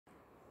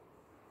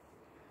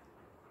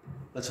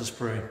Let us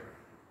pray.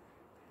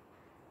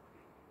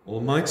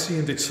 Almighty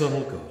and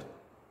eternal God,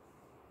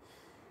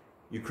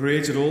 you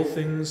created all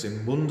things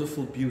in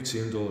wonderful beauty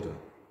and order.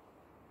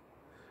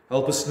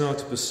 Help us now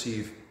to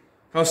perceive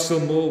how still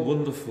more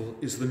wonderful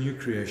is the new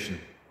creation,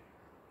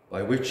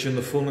 by which in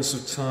the fullness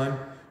of time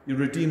you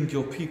redeemed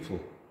your people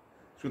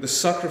through the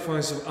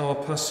sacrifice of our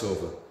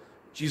Passover,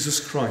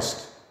 Jesus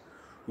Christ,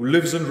 who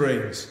lives and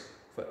reigns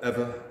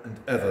forever and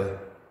ever.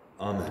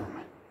 Amen.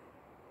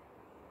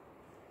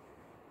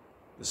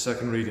 The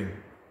second reading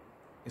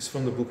is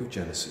from the book of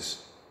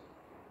Genesis.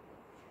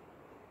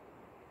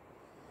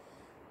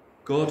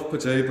 God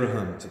put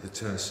Abraham to the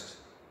test.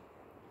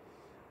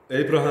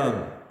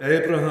 "Abraham,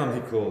 Abraham,"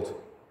 he called.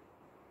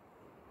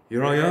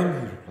 "Here I am,"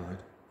 he replied.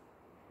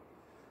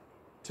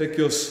 "Take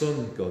your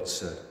son," God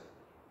said,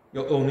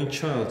 "your only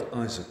child,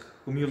 Isaac,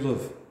 whom you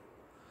love,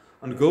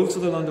 and go to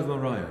the land of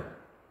Moriah.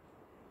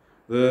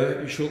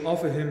 There you shall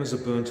offer him as a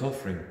burnt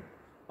offering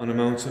on a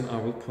mountain I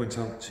will point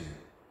out to you."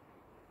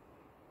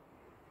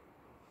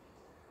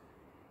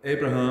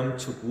 Abraham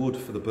took wood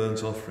for the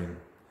burnt offering,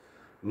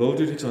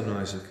 loaded it on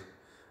Isaac,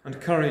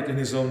 and carried in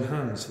his own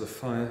hands the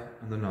fire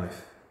and the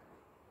knife.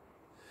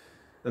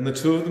 Then the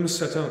two of them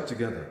set out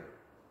together.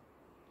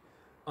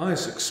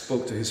 Isaac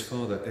spoke to his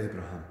father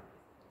Abraham.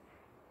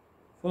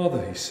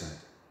 "Father," he said.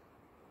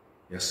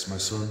 "Yes, my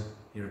son,"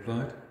 he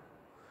replied.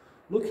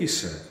 "Look," he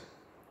said,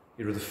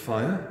 "here are the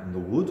fire and the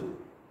wood,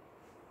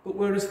 but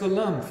where is the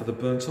lamb for the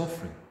burnt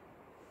offering?"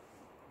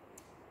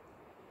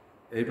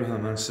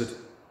 Abraham answered,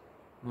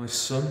 "My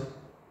son,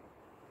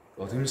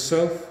 God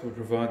himself will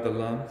provide the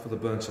lamb for the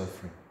burnt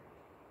offering."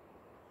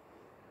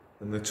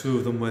 Then the two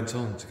of them went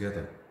on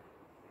together.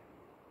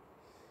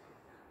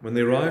 When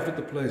they arrived at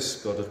the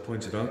place God had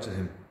pointed out to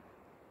him,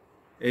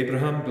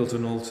 Abraham built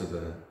an altar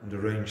there and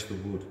arranged the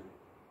wood.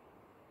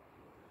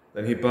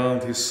 Then he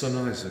bound his son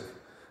Isaac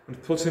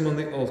and put him on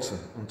the altar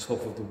on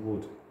top of the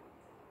wood.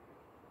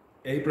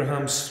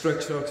 Abraham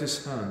stretched out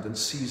his hand and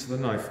seized the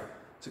knife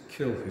to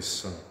kill his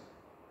son.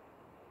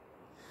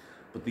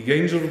 But the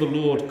angel of the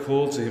Lord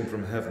called to him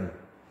from heaven.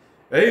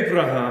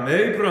 "Abraham,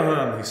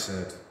 Abraham," he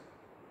said.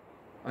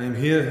 "I am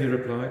here," he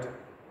replied.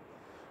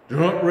 "Do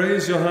not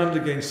raise your hand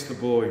against the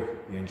boy,"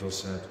 the angel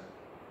said.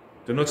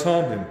 "Do not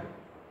harm him,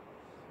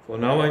 for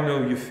now I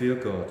know you fear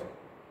God.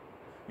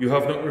 You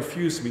have not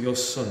refused me your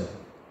son,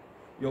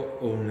 your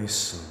only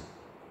son."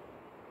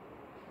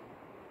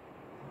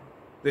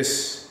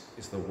 This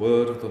is the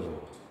word of the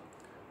Lord.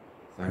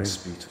 Thanks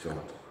be to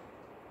God.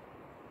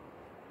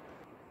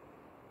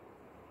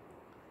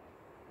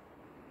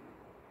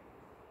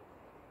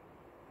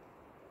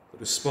 The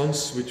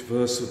response to which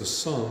verse of the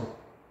psalm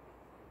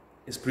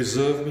is,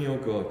 "Preserve me, O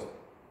God,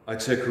 I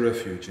take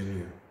refuge in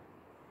you."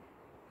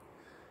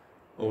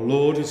 O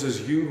Lord, it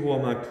is you who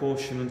are my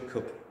portion and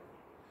cup.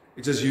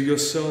 It is you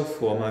yourself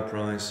who are my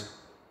prize.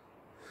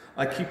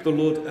 I keep the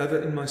Lord ever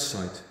in my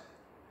sight.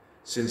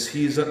 Since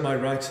he is at my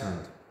right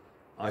hand,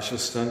 I shall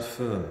stand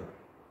firm.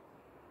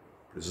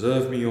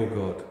 Preserve me, O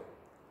God,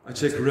 I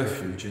take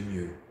refuge in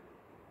you.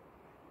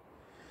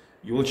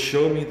 You will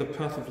show me the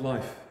path of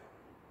life,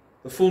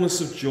 the fullness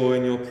of joy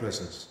in your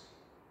presence.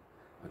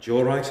 At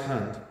your right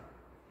hand,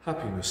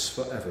 happiness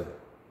forever.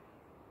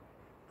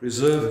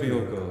 Preserve me,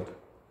 O God,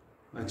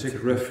 I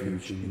take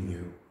refuge in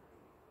you.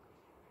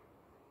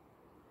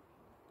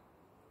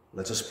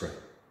 Let us pray.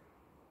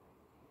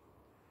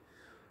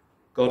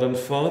 God and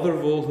Father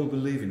of all who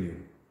believe in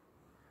you,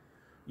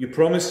 you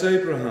promised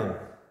Abraham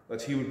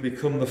that he would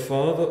become the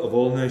father of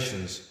all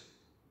nations,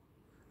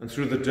 and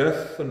through the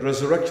death and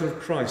resurrection of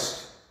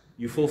Christ,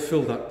 you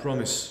fulfill that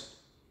promise.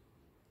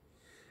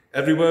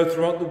 Everywhere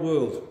throughout the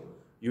world,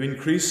 you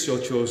increase your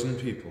chosen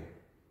people.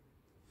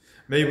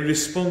 May we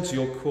respond to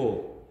your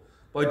call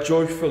by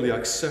joyfully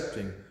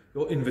accepting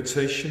your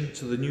invitation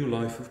to the new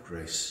life of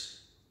grace.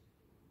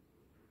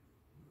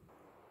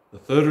 The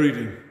third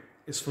reading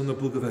is from the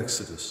book of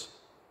Exodus.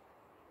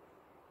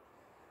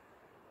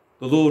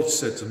 The Lord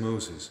said to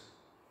Moses,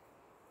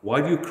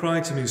 "Why do you cry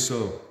to me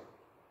so?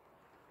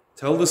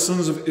 Tell the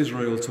sons of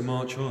Israel to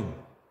march on.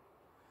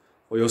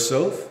 For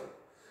yourself,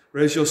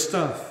 raise your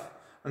staff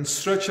and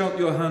stretch out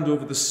your hand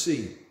over the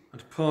sea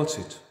and part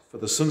it for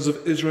the sons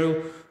of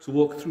Israel to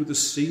walk through the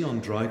sea on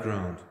dry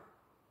ground.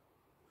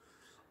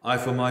 I,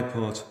 for my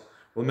part,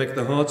 will make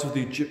the hearts of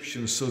the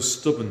Egyptians so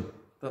stubborn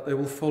that they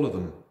will follow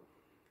them.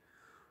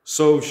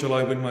 So shall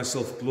I win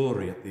myself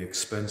glory at the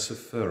expense of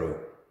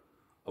Pharaoh,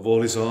 of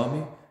all his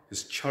army,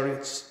 his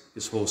chariots,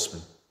 his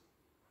horsemen.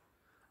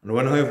 And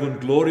when I have won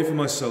glory for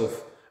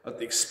myself at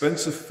the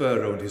expense of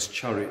Pharaoh and his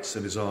chariots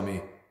and his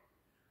army,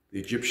 the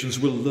Egyptians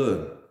will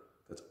learn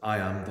that I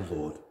am the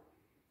Lord."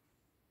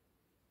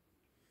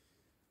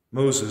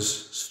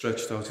 Moses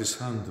stretched out his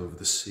hand over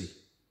the sea.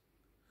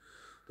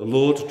 The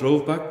Lord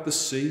drove back the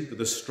sea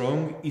with a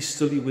strong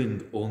easterly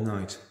wind all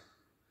night,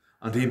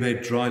 and he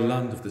made dry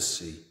land of the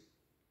sea.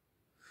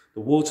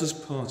 The waters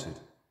parted,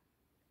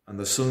 and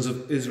the sons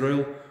of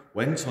Israel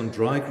went on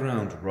dry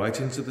ground right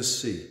into the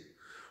sea,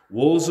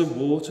 walls of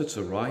water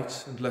to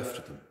right and left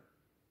of them.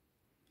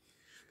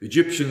 The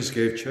Egyptians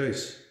gave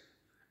chase,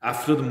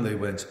 After them they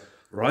went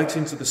right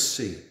into the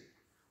sea,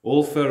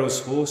 all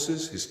Pharaoh's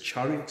horses, his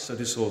chariots and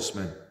his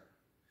horsemen.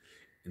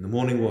 In the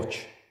morning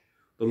watch,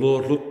 the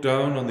Lord looked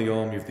down on the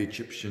army of the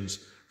Egyptians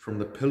from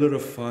the pillar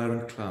of fire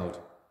and cloud,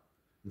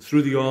 and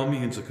threw the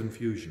army into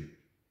confusion.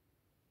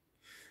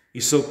 He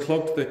so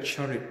clogged their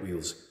chariot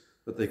wheels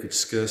that they could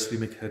scarcely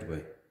make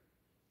headway.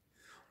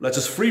 "Let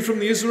us flee from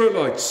the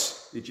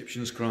Israelites," the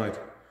Egyptians cried.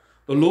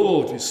 "The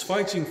Lord is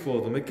fighting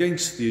for them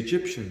against the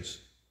Egyptians."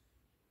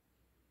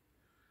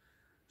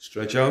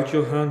 "Stretch out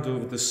your hand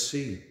over the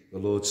sea," the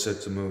Lord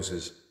said to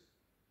Moses,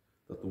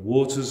 "that the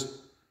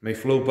waters may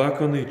flow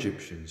back on the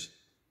Egyptians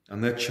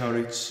and their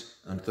chariots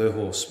and their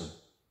horsemen."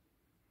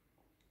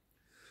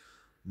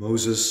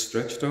 Moses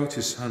stretched out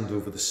his hand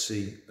over the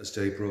sea as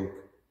day broke.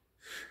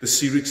 The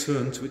sea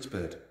returned to its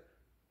bed.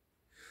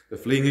 The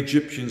fleeing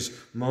Egyptians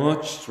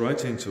marched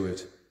right into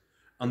it,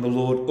 and the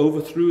Lord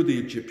overthrew the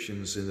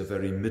Egyptians in the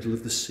very middle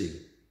of the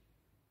sea.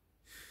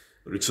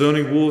 The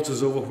returning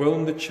waters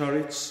overwhelmed the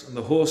chariots and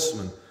the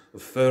horsemen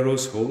of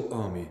Pharaoh's whole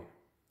army,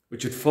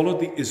 which had followed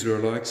the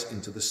Israelites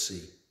into the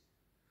sea.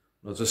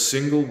 Not a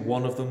single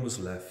one of them was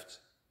left.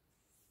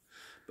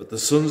 But the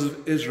sons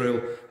of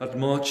Israel had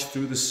marched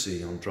through the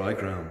sea on dry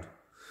ground,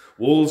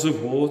 walls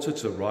of water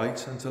to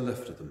right and to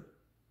left of them.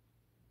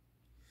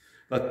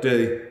 That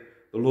day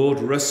the Lord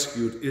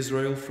rescued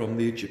Israel from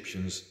the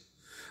Egyptians,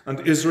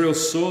 and Israel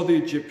saw the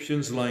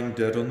Egyptians lying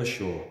dead on the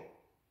shore.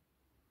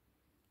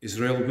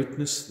 Israel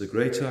witnessed the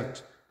great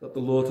act that the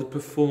Lord had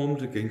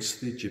performed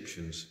against the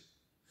Egyptians,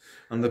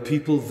 and the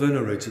people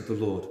venerated the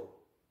Lord.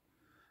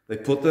 They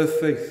put their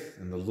faith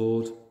in the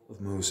Lord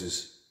of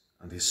Moses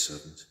and his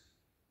servant.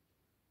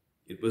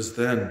 It was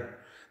then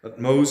that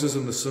Moses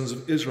and the sons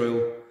of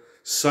Israel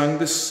sang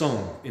this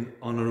song in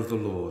honor of the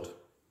Lord.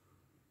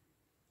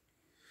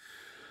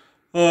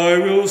 I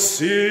will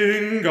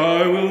sing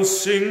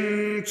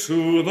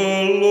to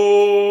the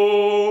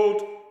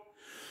Lord.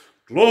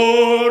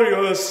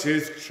 Glorious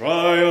his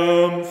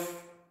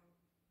triumph.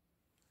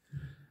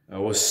 I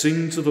will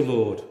sing to the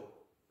Lord.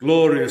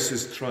 Glorious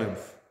his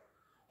triumph.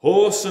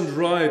 Horse and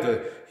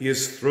rider he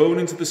has thrown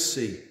into the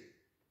sea.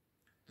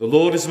 The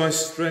Lord is my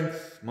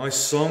strength, my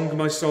song,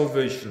 my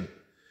salvation.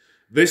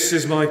 This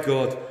is my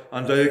God,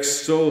 and I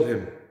extol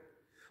him.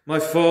 My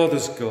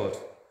Father's God,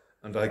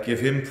 and I give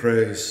him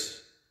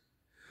praise.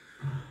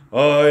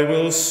 I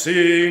will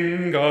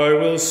sing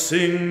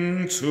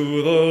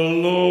to the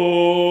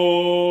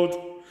Lord.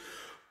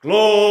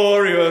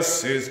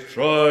 Glorious his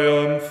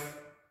triumph.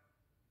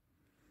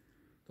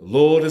 The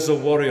Lord is a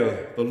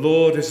warrior, the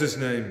Lord is his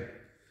name.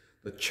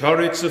 The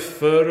chariots of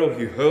Pharaoh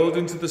he hurled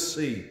into the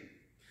sea.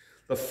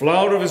 The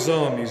flower of his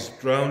armies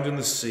drowned in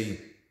the sea.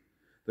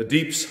 The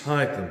deeps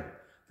hide them,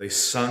 they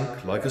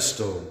sank like a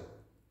stone.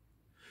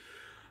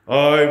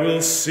 I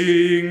will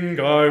sing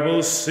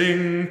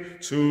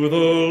to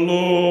the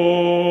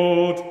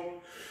Lord.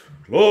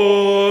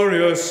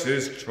 Glorious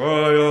his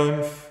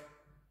triumph.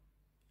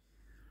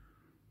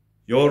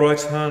 Your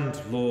right hand,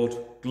 Lord,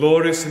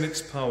 glorious in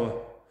its power.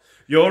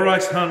 Your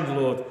right hand,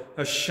 Lord,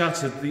 has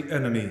shattered the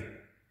enemy.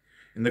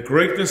 In the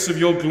greatness of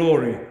your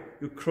glory,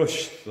 you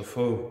crushed the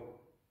foe.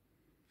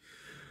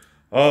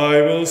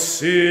 I will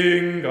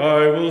sing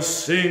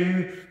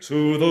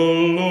to the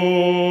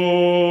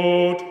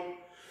Lord.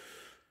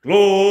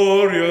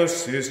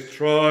 Glorious his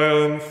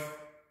triumph.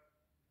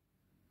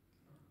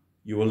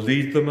 You will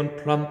lead them and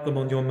plant them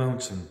on your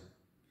mountain,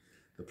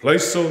 the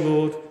place, O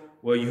Lord,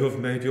 where you have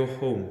made your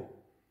home,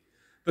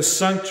 the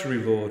sanctuary,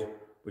 Lord,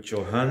 which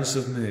your hands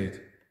have made.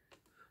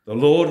 The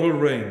Lord will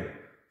reign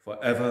for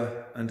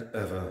ever and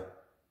ever.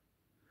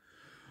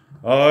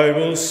 I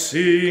will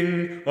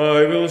sing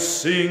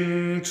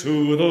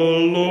to the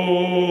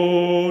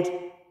Lord.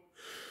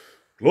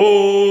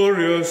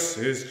 Glorious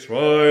his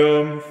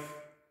triumph.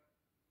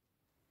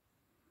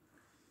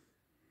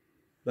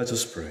 Let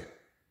us pray.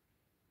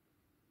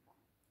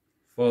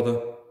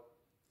 Father,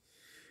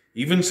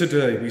 even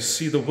today we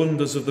see the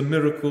wonders of the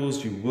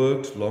miracles you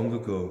worked long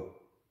ago.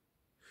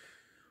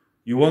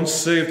 You once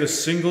saved a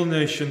single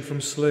nation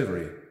from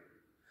slavery,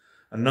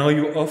 and now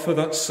you offer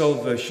that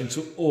salvation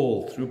to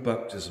all through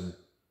baptism.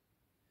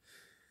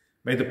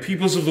 May the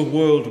peoples of the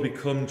world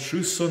become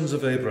true sons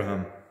of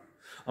Abraham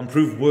and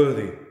prove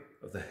worthy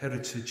of the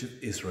heritage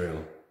of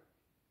Israel.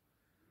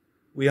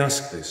 We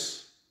ask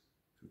this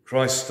through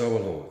Christ our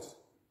Lord.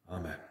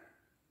 Amen.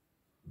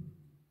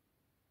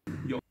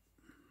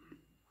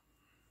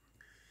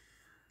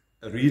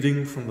 A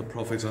reading from the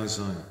prophet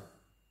Isaiah.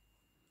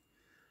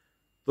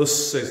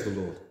 Thus says the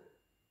Lord,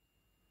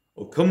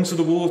 O come to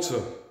the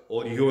water,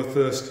 all you who are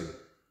thirsty.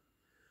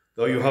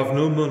 Though you have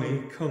no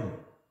money, come.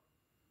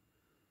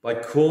 Buy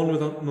corn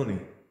without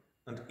money,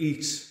 and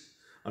eat,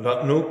 and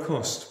at no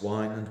cost,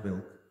 wine and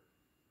milk.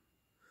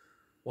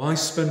 Why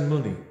spend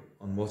money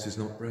on what is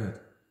not bread,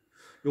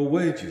 your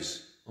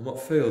wages on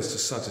what fails to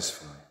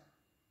satisfy?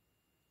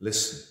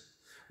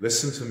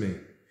 Listen to me,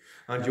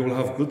 and you will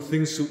have good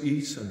things to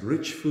eat and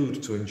rich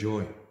food to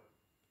enjoy.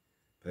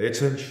 Pay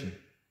attention,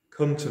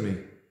 come to me,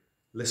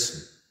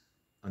 listen,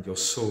 and your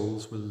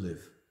souls will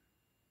live.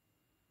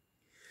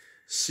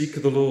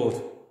 Seek the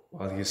Lord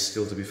while he is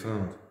still to be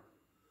found.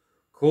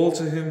 Call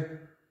to him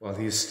while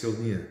he is still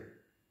near.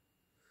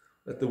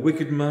 Let the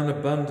wicked man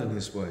abandon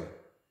his way,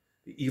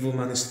 the evil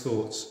man his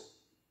thoughts.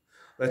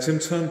 Let him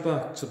turn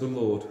back to the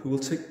Lord, who will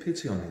take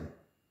pity on him,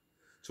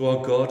 to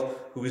our God,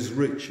 who is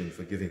rich in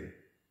forgiving.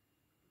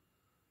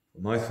 For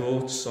my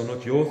thoughts are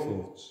not your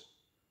thoughts,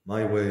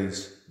 my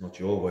ways not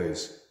your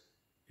ways.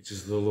 It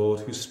is the Lord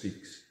who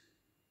speaks.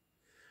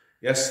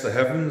 Yes, the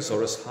heavens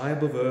are as high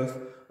above earth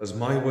as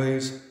my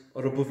ways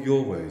are above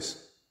your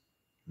ways,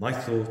 my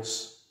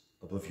thoughts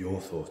above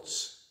your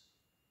thoughts.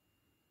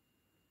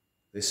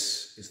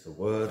 This is the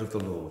word of the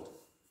Lord.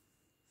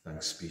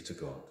 Thanks be to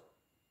God.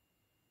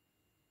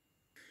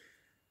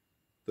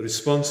 The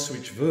response to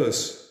each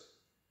verse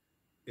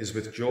is,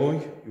 with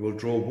joy you will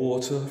draw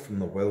water from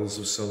the wells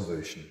of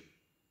salvation.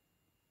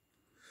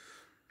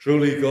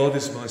 Truly God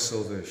is my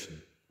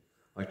salvation.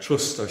 I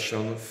trust I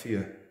shall not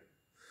fear.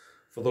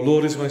 For the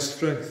Lord is my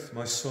strength,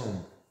 my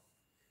song.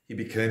 He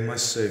became my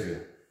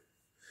saviour.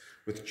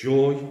 With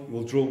joy you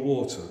will draw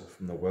water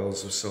from the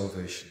wells of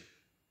salvation.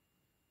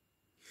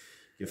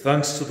 Give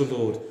thanks to the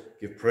Lord,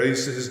 give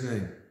praise to his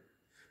name.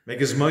 Make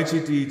his mighty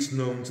deeds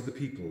known to the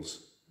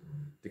peoples.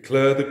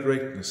 Declare the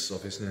greatness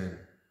of his name.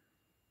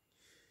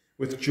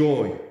 With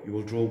joy you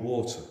will draw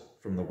water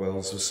from the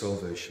wells of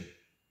salvation.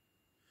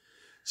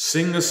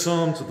 Sing a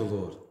psalm to the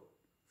Lord,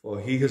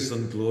 for he has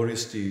done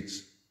glorious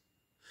deeds.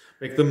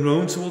 Make them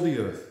known to all the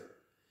earth.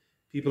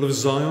 People of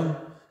Zion,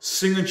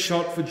 sing and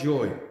shout for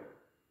joy,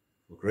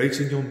 for great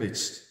in your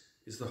midst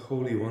is the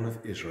Holy One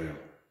of Israel.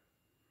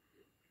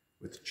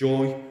 With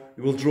joy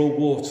you will draw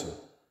water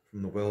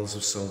from the wells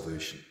of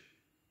salvation.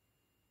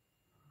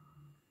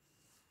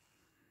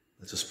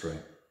 Let us pray.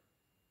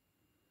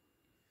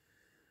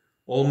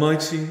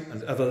 Almighty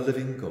and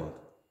ever-living God,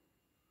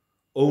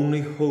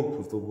 only hope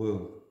of the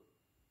world,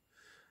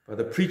 by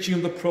the preaching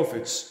of the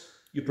prophets,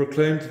 you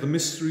proclaimed the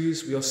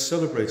mysteries we are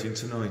celebrating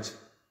tonight.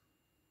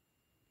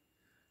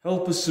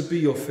 Help us to be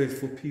your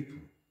faithful people,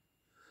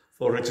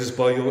 for it is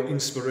by your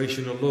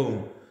inspiration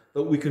alone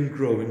that we can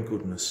grow in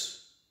goodness.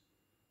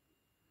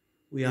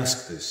 We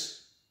ask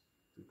this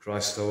through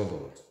Christ our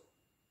Lord.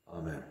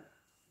 Amen.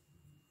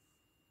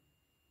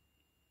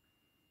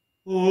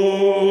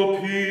 O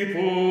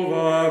people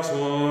that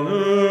on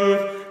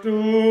earth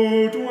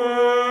do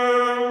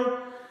dwell,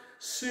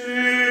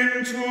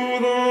 sing to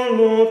the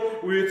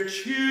Lord with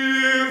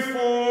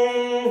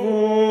cheerful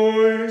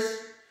voice.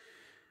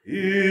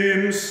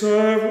 Him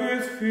serve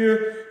with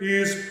fear,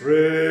 his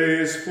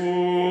praise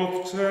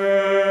forth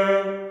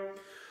tell.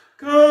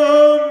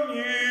 Come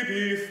ye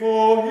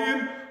before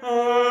him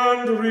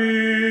and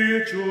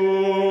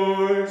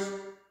rejoice.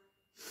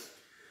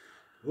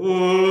 The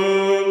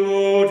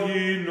Lord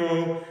ye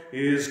know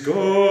is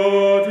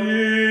God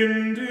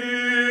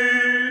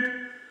indeed.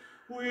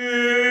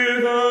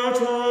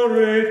 Without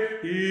our aid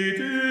he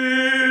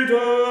did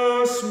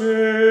us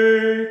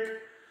make.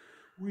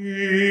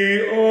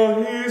 We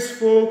are his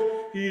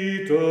folk,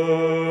 he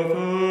doth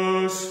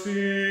us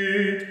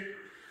feed.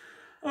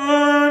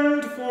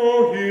 And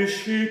for his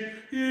sheep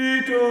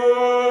he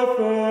doth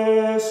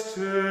us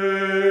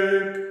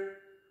take.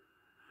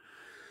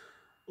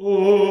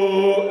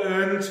 O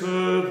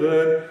enter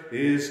then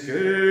his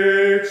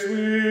gates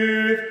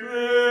with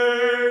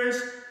praise,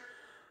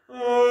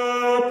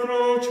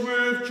 approach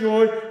with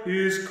joy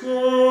his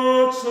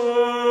courts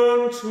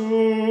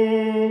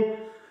unto.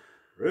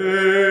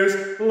 Praise,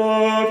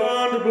 laud,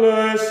 and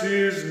bless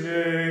his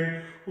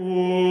name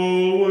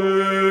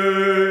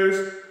always,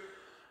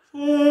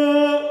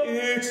 for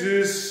it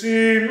is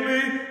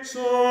seemly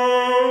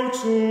so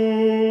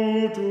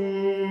to do.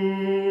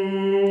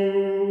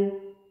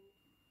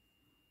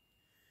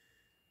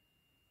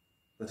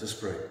 Let us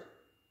pray.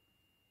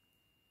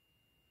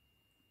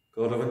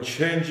 God of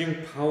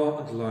unchanging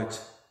power and light,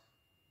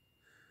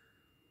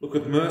 look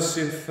with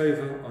mercy and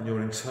favour on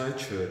your entire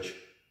church.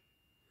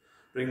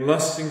 Bring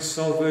lasting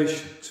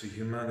salvation to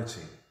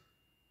humanity,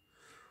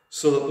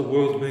 so that the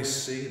world may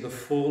see the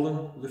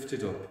fallen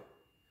lifted up,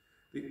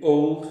 the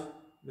old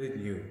made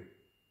new,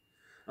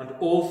 and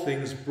all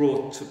things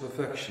brought to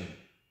perfection,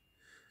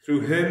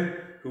 through him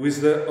who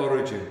is their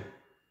origin,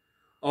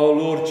 our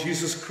Lord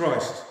Jesus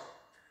Christ,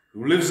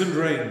 who lives and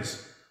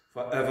reigns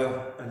for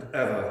ever and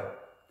ever.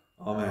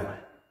 Amen.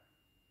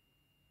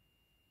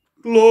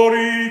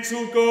 Glory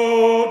to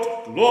God,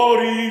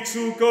 glory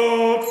to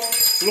God,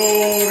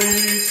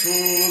 glory to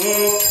the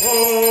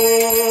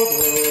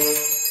Father.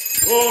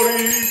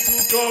 Glory to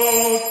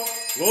God,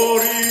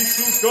 glory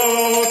to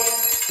God,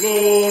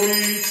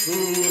 glory to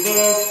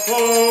the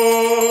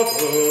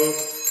Father.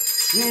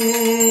 To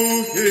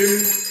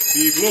him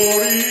be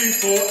glory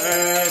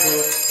forever,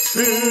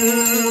 to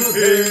him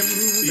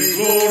be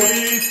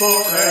glory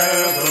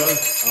forever.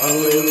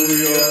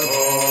 Alleluia,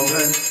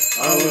 amen.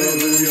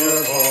 Alleluia,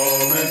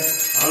 amen.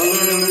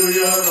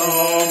 Alleluia,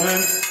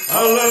 amen.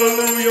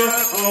 Alleluia,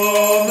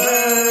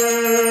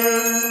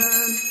 amen.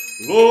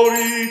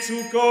 Glory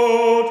to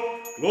God,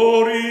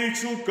 glory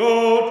to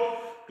God,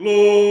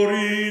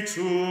 glory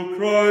to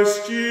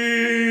Christ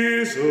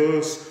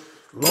Jesus.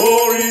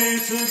 Glory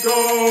to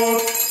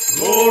God,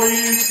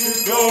 glory to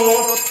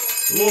God,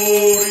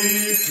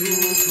 glory to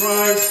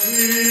Christ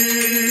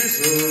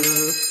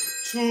Jesus.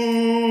 To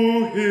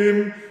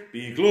him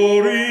be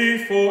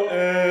glory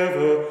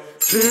forever,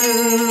 to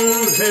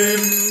him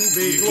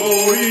be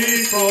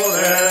glory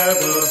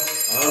forever.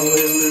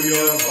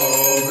 Alleluia,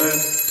 amen,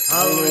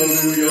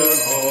 alleluia,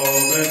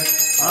 amen,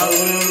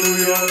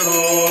 alleluia,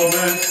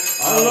 amen,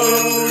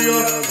 alleluia,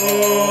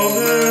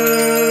 amen.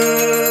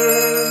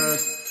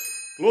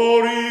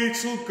 Glory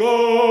to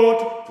God,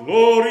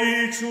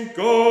 glory to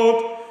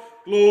God,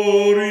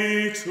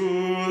 glory to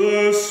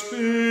the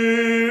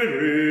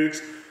Spirit.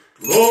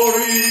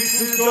 Glory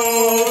to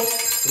God,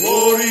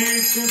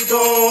 glory to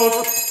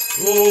God,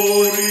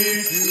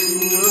 glory to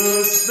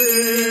the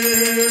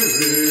Spirit.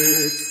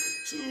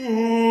 To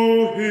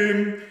him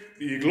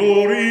be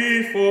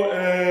glory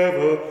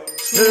forever,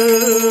 to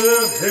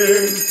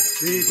him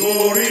be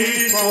glory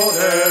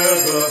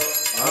forever.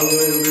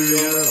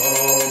 Alleluia,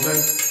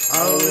 amen,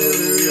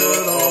 alleluia,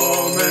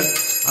 amen,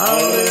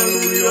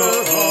 alleluia,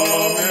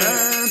 amen,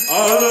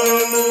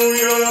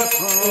 alleluia,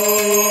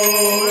 amen.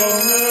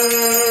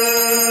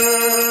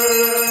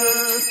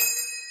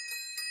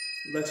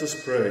 Let us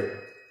pray.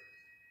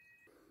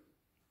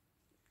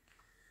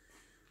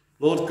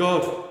 Lord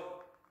God,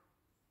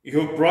 you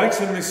have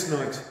brightened this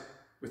night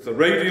with the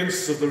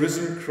radiance of the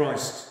risen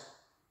Christ.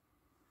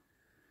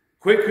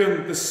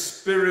 Quicken the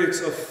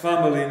spirit of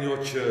family in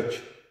your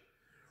church.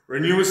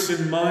 Renew us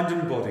in mind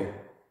and body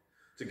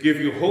to give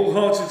you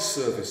wholehearted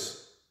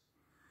service.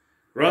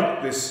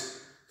 Grant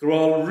this through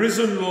our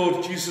risen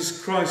Lord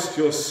Jesus Christ,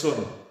 your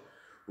Son,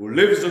 who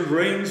lives and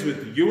reigns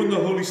with you and the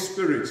Holy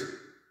Spirit,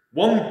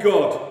 one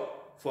God,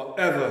 for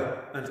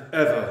ever and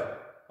ever.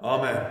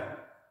 Amen.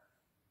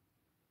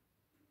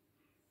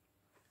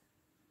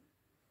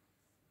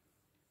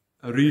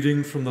 A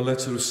reading from the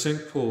letter of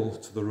St. Paul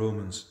to the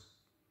Romans.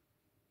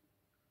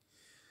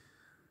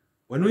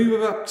 When we were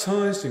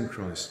baptized in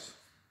Christ,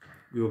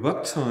 we were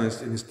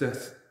baptized in his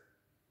death.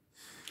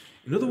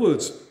 In other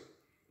words,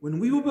 when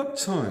we were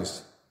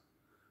baptized,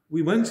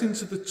 we went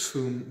into the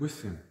tomb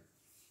with him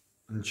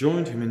and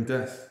joined him in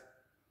death,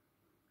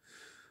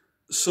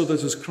 so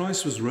that as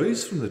Christ was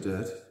raised from the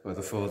dead by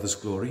the Father's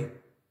glory,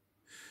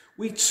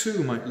 we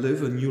too might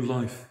live a new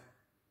life.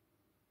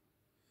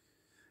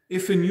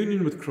 If in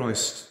union with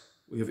Christ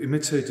we have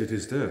imitated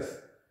his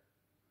death,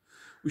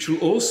 we shall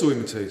also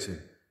imitate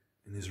him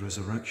in his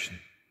resurrection.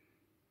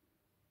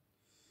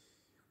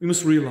 We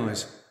must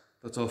realize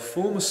that our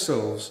former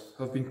selves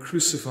have been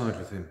crucified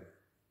with him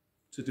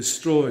to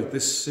destroy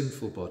this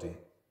sinful body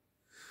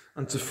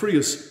and to free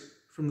us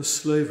from the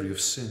slavery of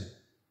sin.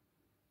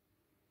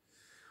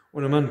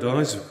 When a man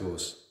dies, of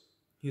course,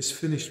 he is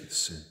finished with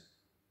sin.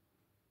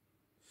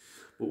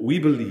 But we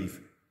believe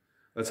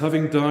that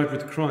having died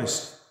with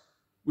Christ,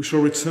 we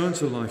shall return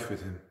to life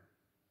with him.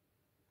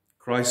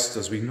 Christ,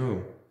 as we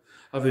know,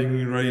 having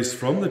been raised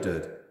from the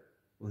dead,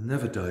 will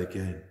never die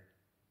again.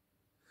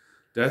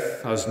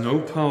 Death has no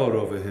power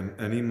over him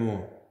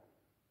anymore.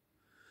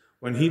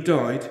 When he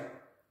died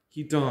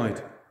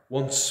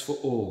once for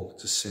all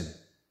to sin.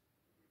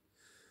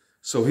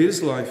 So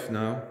his life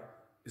now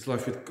is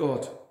life with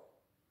God.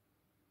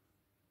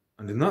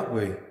 And in that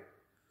way,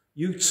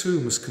 you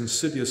too must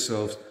consider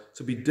yourselves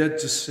to be dead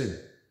to sin,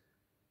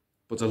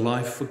 but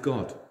alive for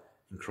God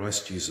in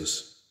Christ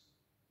Jesus.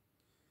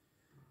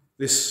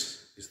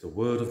 This is the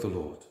word of the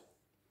Lord.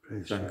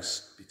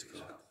 Thanks be to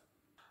God.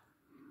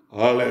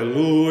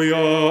 Alleluia,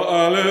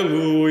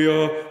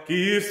 alleluia,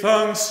 give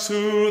thanks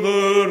to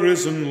the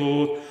risen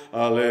Lord.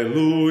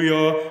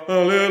 Alleluia,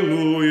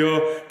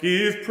 alleluia,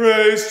 give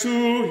praise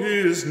to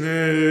his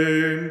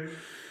name.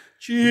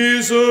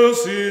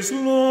 Jesus is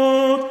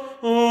Lord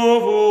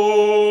of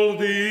all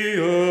the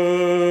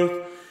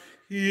earth.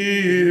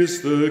 He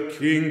is the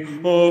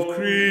King of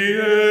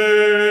creation.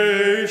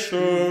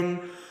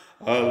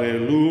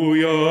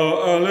 Alleluia,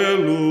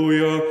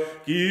 alleluia,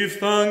 give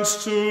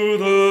thanks to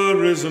the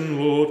risen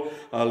Lord.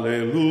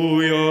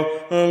 Alleluia,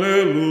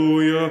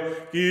 alleluia,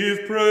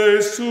 give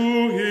praise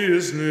to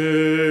his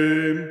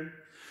name.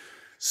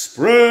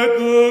 Spread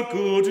the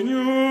good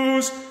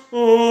news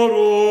o'er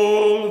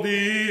all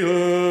the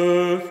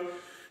earth.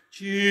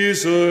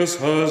 Jesus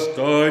has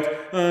died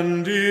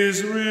and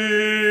is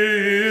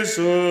risen.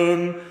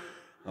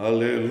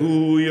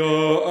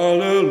 Alleluia,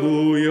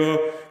 alleluia,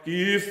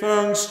 give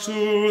thanks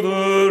to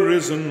the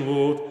risen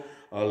Lord.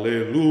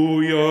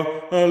 Alleluia,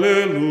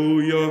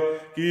 alleluia,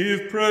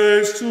 give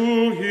praise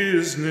to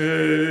his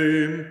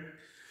name.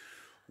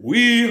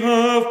 We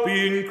have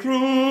been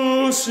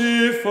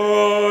crucified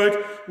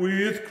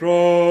with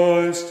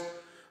Christ.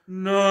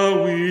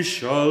 Now we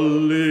shall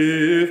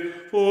live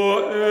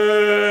forever.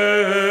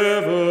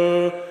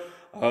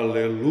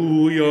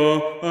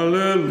 Alleluia,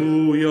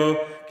 alleluia,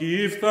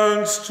 give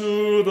thanks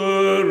to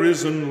the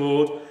risen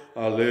Lord.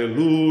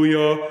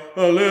 Alleluia,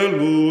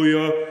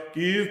 alleluia,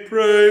 give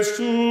praise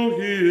to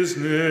his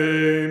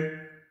name.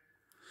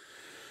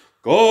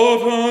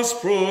 God has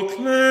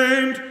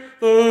proclaimed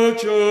the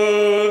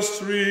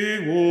just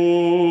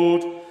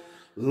reward.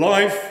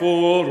 life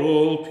for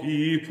all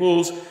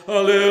peoples.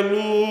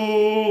 Alleluia.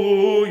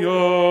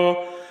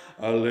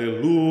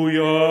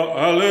 Alleluia,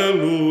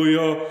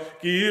 alleluia,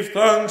 give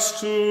thanks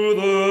to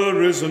the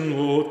risen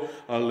Lord.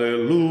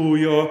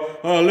 Alleluia,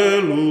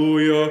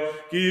 alleluia,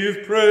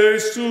 give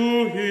praise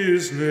to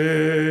his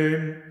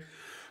name.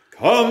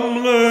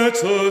 Come,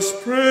 let us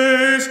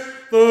praise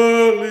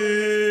the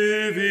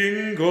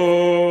living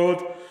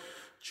God.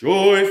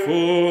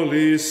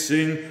 Joyfully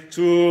sing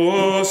to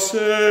our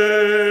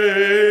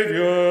Saviour.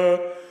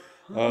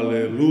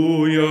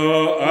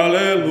 Alleluia,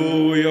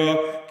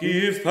 alleluia,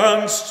 give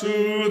thanks to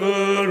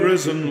the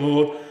risen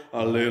Lord.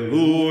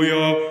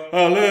 Alleluia,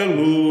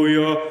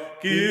 alleluia,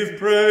 give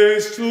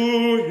praise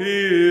to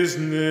his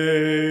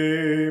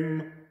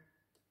name.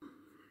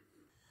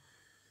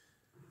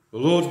 The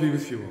Lord be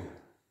with you all.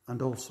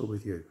 And also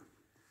with you.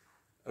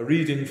 A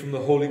reading from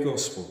the Holy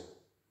Gospel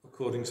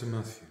according to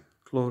Matthew.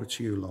 Glory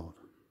to you, Lord.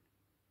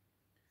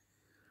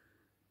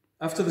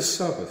 After the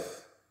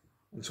Sabbath,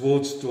 and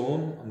towards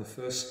dawn on the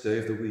first day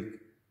of the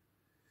week,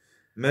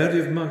 Mary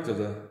of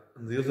Magdala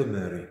and the other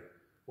Mary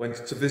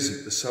went to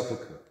visit the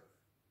sepulchre.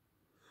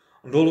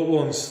 And all at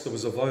once there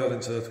was a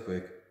violent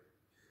earthquake,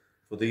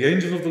 for the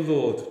angel of the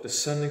Lord,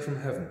 descending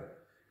from heaven,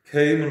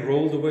 came and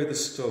rolled away the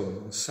stone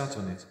and sat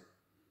on it.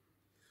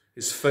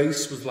 His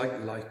face was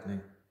like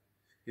lightning,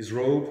 his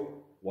robe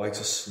white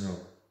as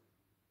snow.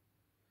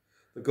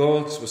 The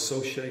guards were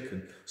so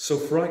shaken, so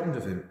frightened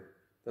of him,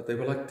 that they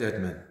were like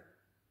dead men.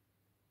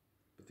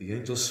 But the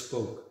angel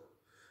spoke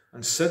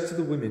and said to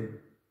the women,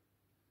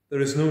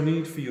 "There is no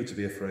need for you to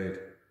be afraid.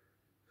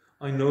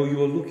 I know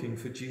you are looking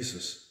for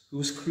Jesus, who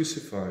was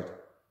crucified.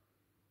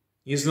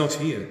 He is not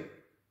here,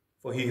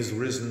 for he is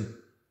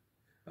risen,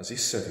 as he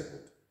said he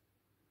would.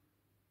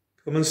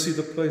 Come and see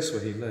the place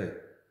where he lay.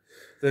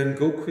 Then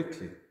go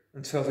quickly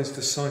and tell his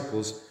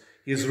disciples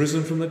he is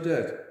risen from the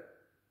dead,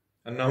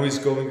 and now he is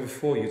going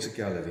before you to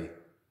Galilee.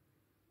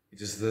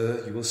 It is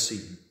there you will see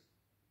him.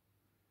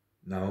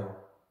 Now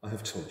I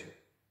have told you."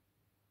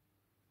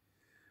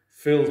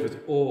 Filled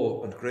with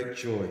awe and great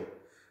joy,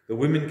 the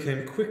women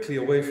came quickly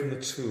away from the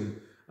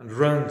tomb and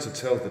ran to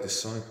tell the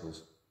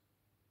disciples.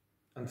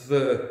 And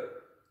there,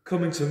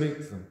 coming to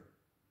meet them,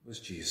 was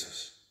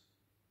Jesus.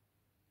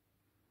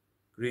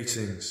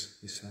 "Greetings,"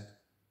 he said.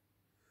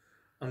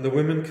 And the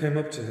women came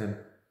up to him,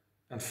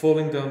 and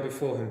falling down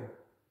before him,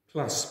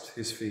 clasped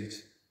his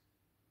feet.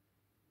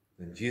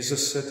 Then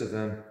Jesus said to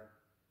them,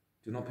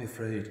 "Do not be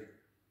afraid.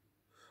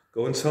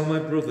 Go and tell my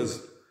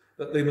brothers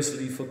that they must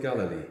leave for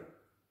Galilee.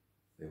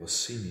 They will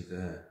see me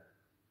there."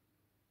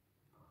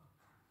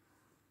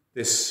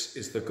 This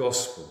is the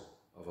gospel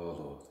of our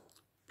Lord.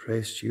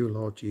 Praise to you,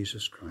 Lord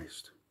Jesus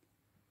Christ.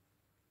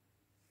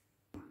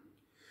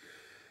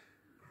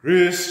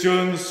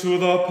 Christians, to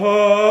the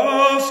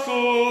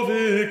Paschal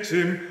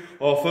victim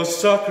offer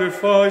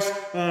sacrifice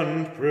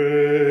and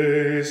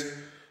praise.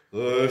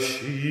 The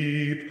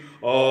sheep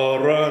are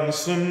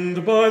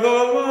ransomed by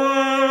the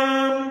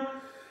Lamb,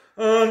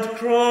 and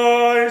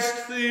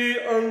Christ the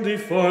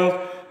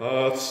undefiled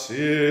hath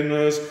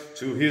sinners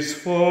to his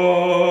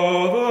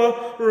Father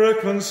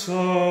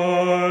reconciled.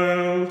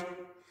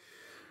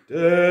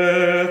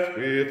 Death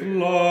with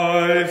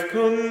life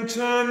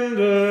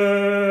contended,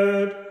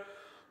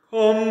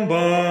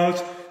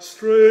 combat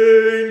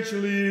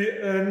strangely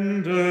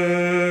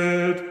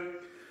ended.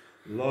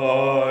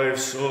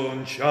 Life's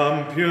own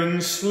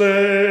champion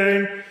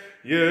slain,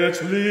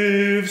 yet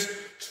lives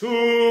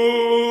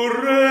to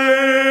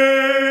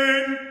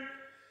reign.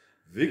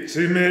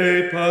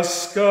 Victime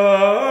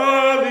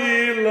Paschali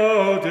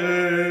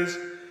laudes,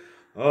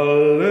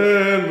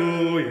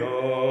 Alleluia,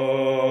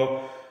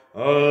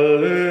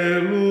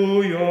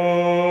 Alleluia.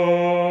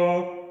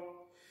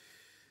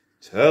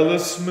 Tell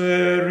us,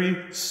 Mary,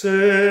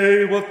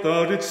 say what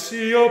thou didst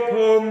see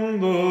upon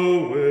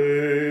the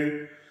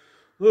way.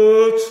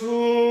 The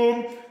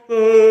tomb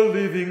the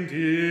living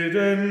did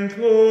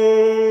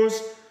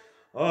enclose.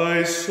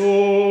 I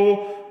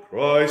saw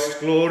Christ's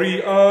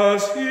glory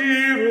as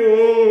he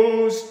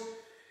rose.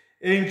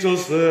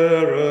 Angels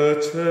there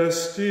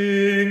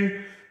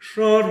attesting,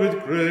 shroud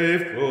with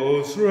grave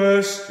clothes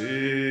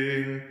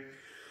resting.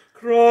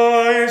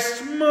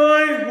 Christ,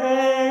 my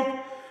hope,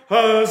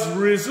 has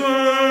risen.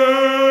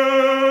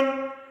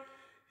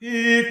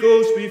 He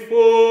goes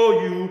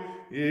before you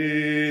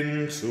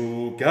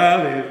into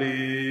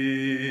Galilee.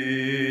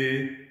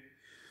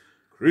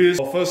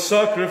 Christ offer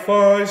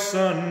sacrifice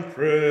and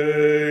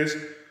praise.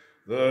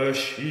 The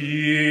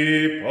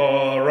sheep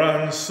are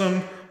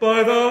ransomed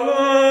by the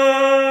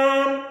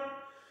Lamb,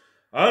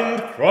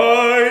 and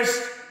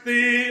Christ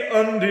the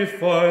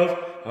undefiled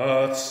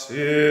hath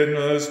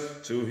sinners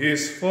to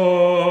his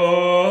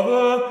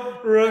Father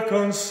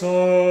reconciled.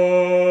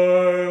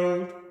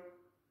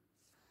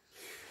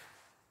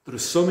 There are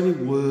so many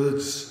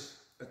words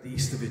at the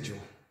Easter Vigil,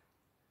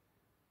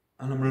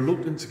 and I'm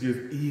reluctant to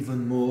give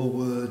even more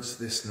words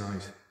this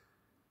night.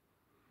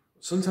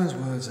 Sometimes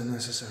words are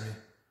necessary.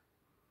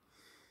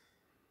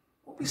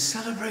 What are we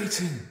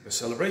celebrating? The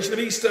celebration of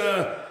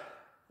Easter.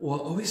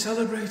 What are we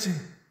celebrating?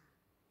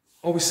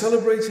 Are we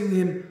celebrating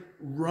him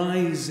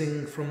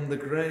rising from the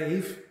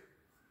grave?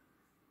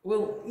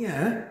 Well,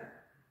 yeah,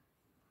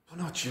 but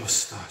not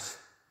just that.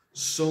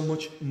 So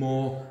much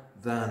more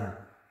than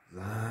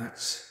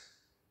that.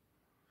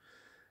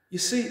 You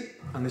see,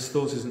 and this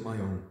thought isn't my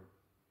own,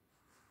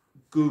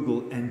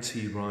 Google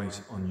N.T.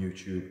 Wright on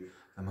YouTube.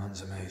 The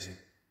man's amazing.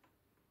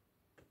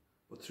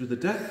 But through the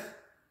death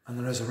and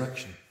the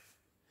resurrection,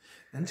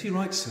 N.T.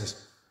 Wright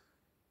says,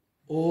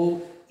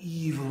 all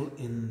evil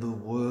in the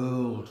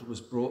world was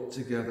brought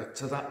together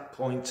to that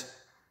point.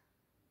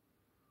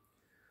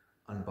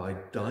 And by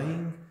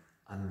dying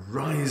and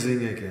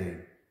rising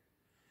again,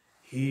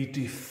 he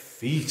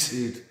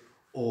defeated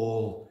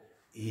all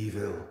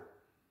evil.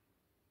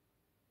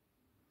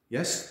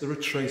 Yes, there are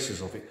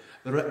traces of it.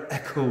 There are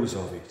echoes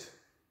of it.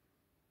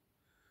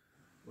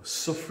 We're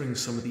suffering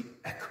some of the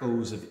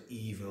echoes of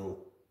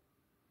evil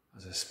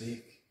as I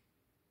speak.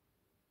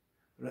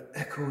 There are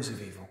echoes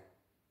of evil.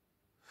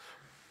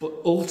 But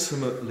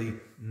ultimately,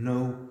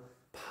 no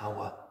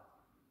power.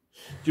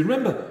 Do you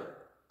remember,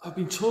 I've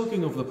been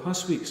talking over the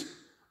past weeks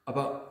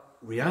about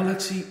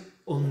reality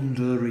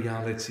under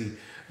reality.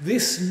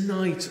 This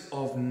night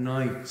of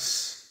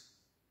nights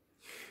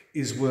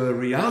is where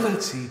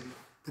reality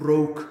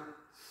broke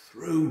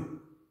through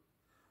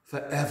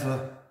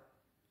forever.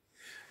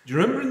 Do you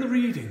remember in the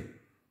reading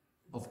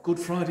of Good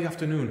Friday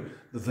afternoon,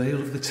 the veil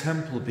of the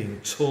temple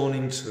being torn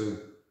in two?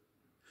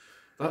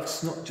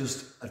 That's not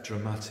just a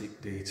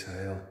dramatic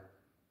detail.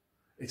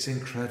 It's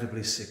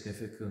incredibly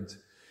significant.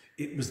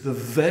 It was the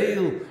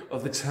veil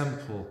of the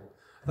temple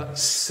that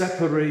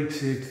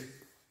separated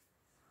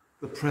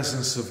the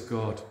presence of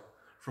God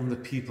from the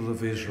people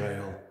of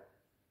Israel.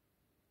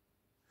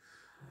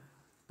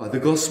 By the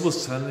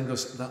Gospels telling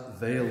us that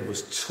veil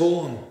was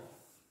torn,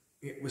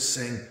 it was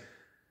saying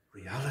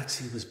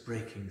reality was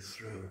breaking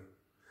through.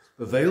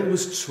 The veil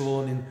was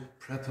torn in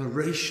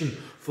preparation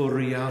for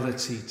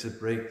reality to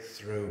break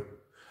through,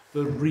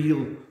 the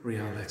real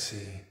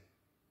reality.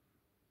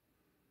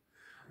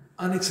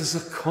 And it's as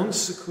a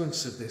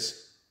consequence of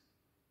this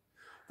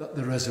that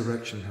the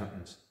resurrection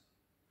happens.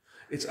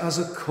 It's as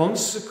a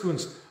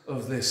consequence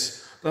of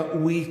this that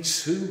we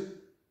too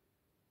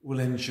will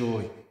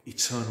enjoy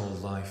eternal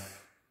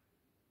life.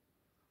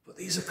 But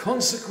these are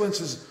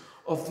consequences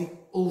of the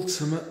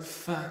ultimate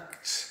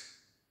fact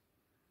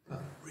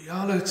that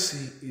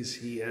reality is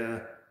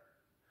here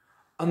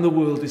and the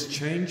world is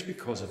changed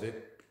because of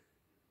it.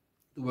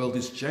 The world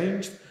is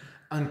changed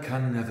and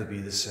can never be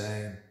the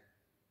same.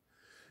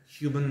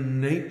 Human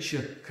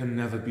nature can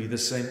never be the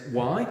same.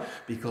 Why?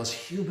 Because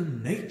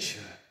human nature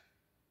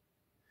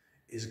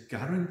is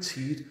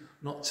guaranteed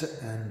not to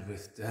end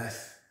with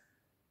death.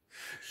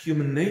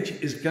 Human nature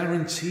is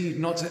guaranteed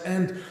not to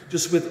end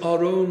just with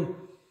our own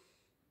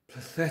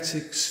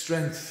pathetic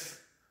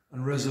strength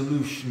and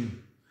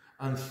resolution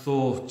and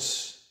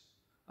thoughts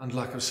and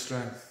lack of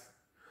strength.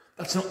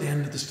 That's not the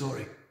end of the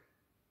story.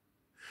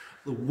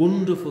 The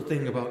wonderful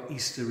thing about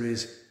Easter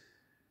is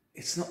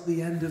it's not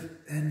the end of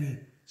any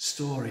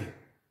story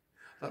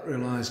that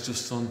relies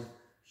just on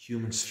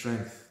human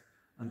strength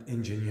and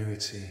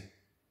ingenuity,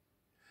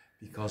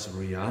 because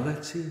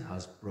reality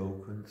has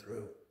broken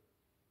through.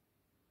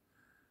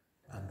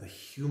 And the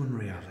human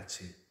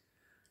reality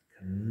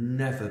can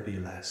never be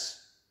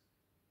less.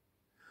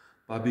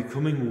 By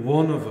becoming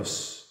one of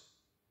us,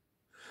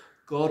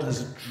 God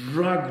has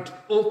dragged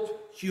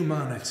up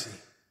humanity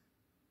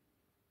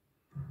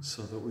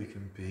so that we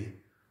can be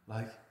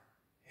like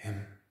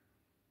him.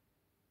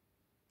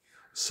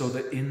 So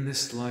that in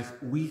this life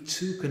we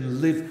too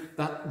can live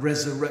that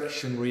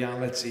resurrection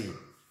reality,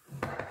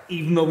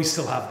 even though we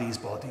still have these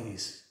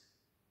bodies.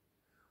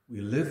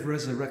 We live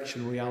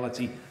resurrection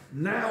reality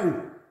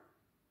now.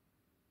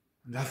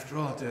 And after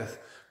our death,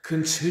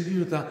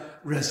 continue that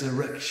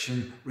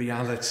resurrection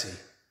reality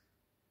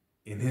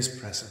in his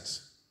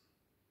presence,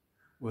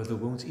 where there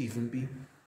won't even be